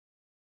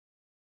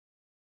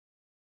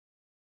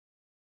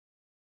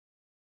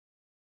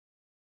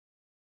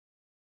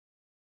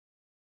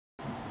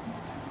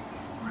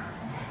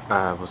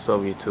What's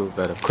up YouTube?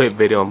 Got a quick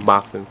video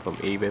unboxing from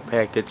eBay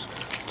package.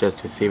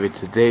 Just received it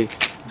today.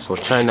 It's for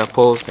China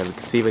Post, as you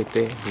can see right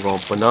there. We're gonna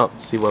open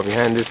up, see what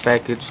behind this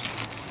package.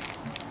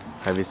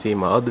 Have you seen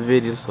my other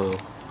videos? So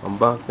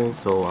unboxing.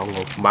 So I'm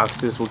gonna box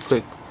this real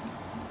quick.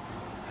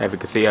 As you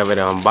can see, I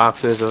already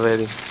unboxed this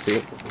already.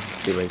 See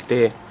right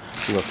there.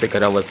 We're gonna take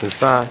it out what's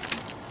inside.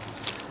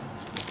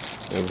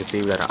 And you can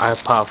see we got an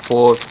iPod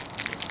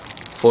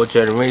 4th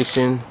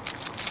generation.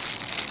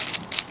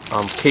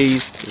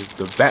 Case is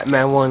the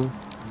Batman one.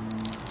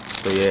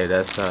 So yeah,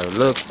 that's how it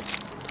looks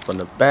from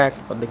the back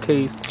of the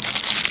case.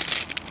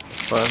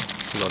 Fun.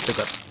 We're gonna take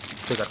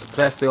out the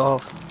plastic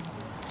off.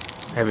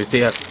 Have you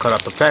seen I cut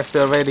out the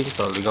plastic already?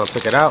 So we're gonna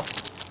take it out.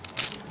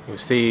 You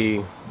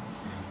see,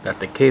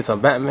 got the case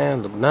on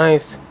Batman. Look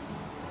nice.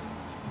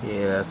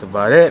 Yeah, that's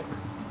about it.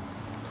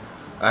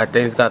 Alright,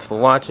 thanks guys for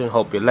watching.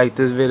 Hope you like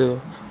this video.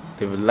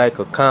 Leave a like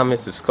or comment,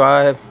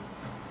 subscribe,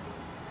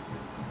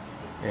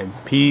 and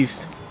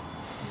peace.